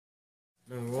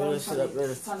that shit up in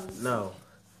the... No.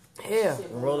 Yeah.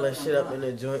 Roll that shit up in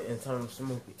the joint and turn them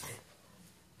smoky.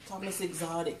 Thomas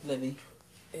Exotic, Livy.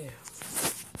 Yeah.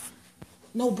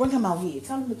 No, bring him out here.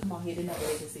 Tell him to come out here. They know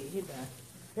they can see. Here, back.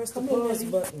 Press the pause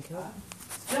button, Cal.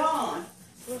 John.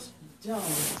 John.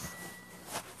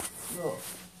 Look,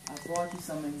 I brought you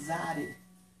some exotic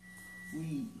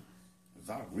weed.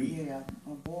 Exotic weed? Yeah,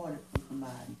 I bought it from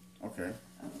somebody. Okay.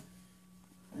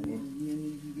 And you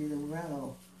need to get a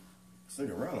rello.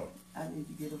 Cigarello? I need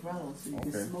to get a rello so you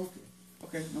can smoke it.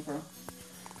 Okay, no problem.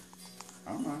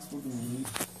 I'm not smoking weed.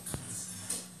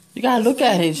 You gotta look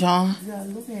at it, John. You gotta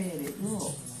look at it.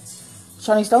 Look.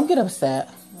 Shawnees, don't get upset.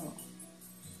 No.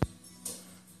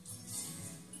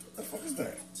 What the fuck is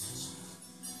that?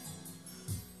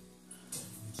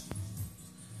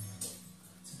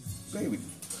 Baby.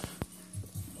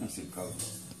 Let's see the color.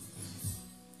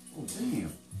 Oh,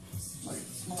 damn. Like,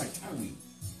 it smells like Thai weed.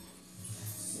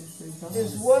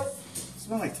 It's what? It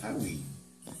smells like Thai weed.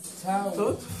 Thai weed.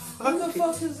 What the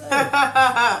fuck is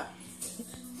that?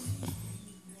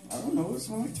 I don't know. It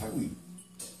smells like Thai weed.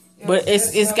 But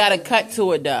it's got a cut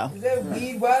to it though. Is that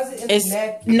weed? Why is it in the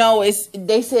napkin? No,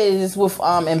 they said it's with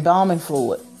embalming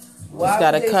fluid. Why it's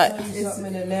got a would they cut. tell you something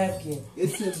in the napkin?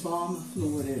 It's embalming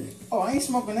fluid in it. Oh, I ain't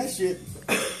smoking that shit.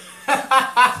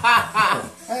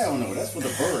 Hell no, that's for the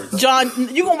birds. John,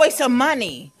 you gonna waste some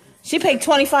money. She paid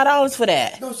 $25 for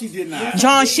that. No, she did not.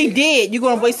 John, she did. You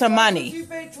gonna waste some money. You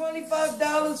paid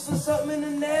 $25 for something in the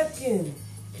napkin.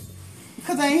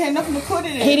 Because I ain't had nothing to put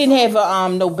it in. He didn't have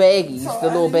no baggies, the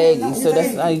little baggies. So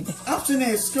that's like. I'm sitting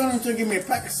there struggling to give me a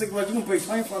pack of cigarettes. You gonna pay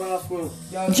 $25 for?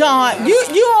 John,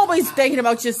 you always thinking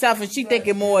about yourself, and she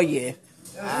thinking more of you.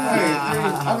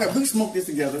 Okay, we smoke this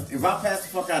together. If I pass the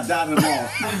fuck out, die tomorrow.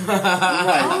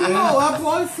 Right? No, I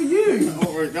bought it for you.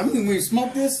 I mean, when you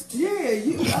smoke this?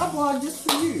 Yeah, I bought it just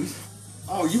for you.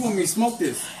 Oh, you want me to smoke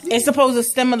this? It's supposed to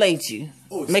stimulate you,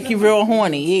 make you real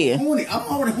horny. Yeah. Horny? I'm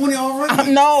already horny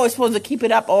already. No, it's supposed to keep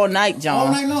it up all night, John.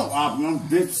 All night long.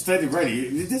 I'm steady ready.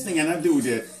 This thing got nothing to do with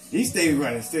that. He stayed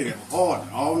ready, stayed hard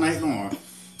all night long.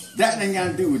 That ain't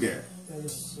got to do with that. That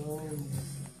is so.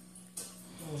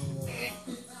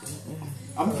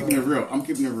 I'm keeping it real. I'm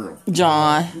keeping it real.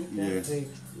 John. Yeah.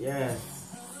 Yeah.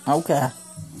 Okay.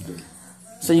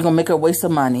 So you're gonna make her waste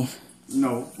some money?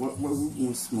 No. What we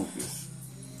gonna smoke this?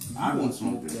 I won't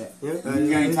smoke this. Yeah.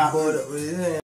 You ain't top.